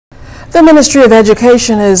The Ministry of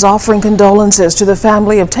Education is offering condolences to the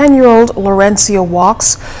family of 10-year-old Laurencia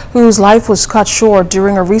Walks, whose life was cut short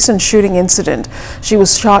during a recent shooting incident. She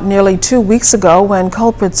was shot nearly 2 weeks ago when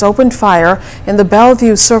culprits opened fire in the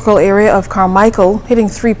Bellevue Circle area of Carmichael, hitting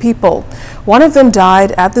 3 people. One of them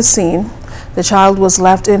died at the scene. The child was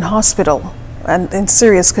left in hospital and in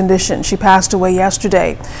serious condition. She passed away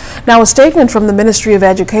yesterday. Now, a statement from the Ministry of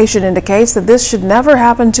Education indicates that this should never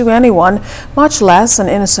happen to anyone, much less an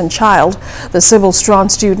innocent child. The Sybil Strawn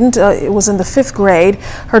student was in the 5th grade.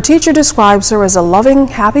 Her teacher describes her as a loving,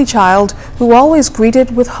 happy child who always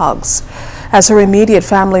greeted with hugs. As her immediate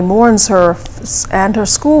family mourns her and her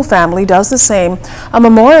school family does the same, a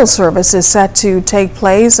memorial service is set to take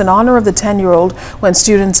place in honor of the 10-year-old when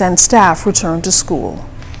students and staff return to school.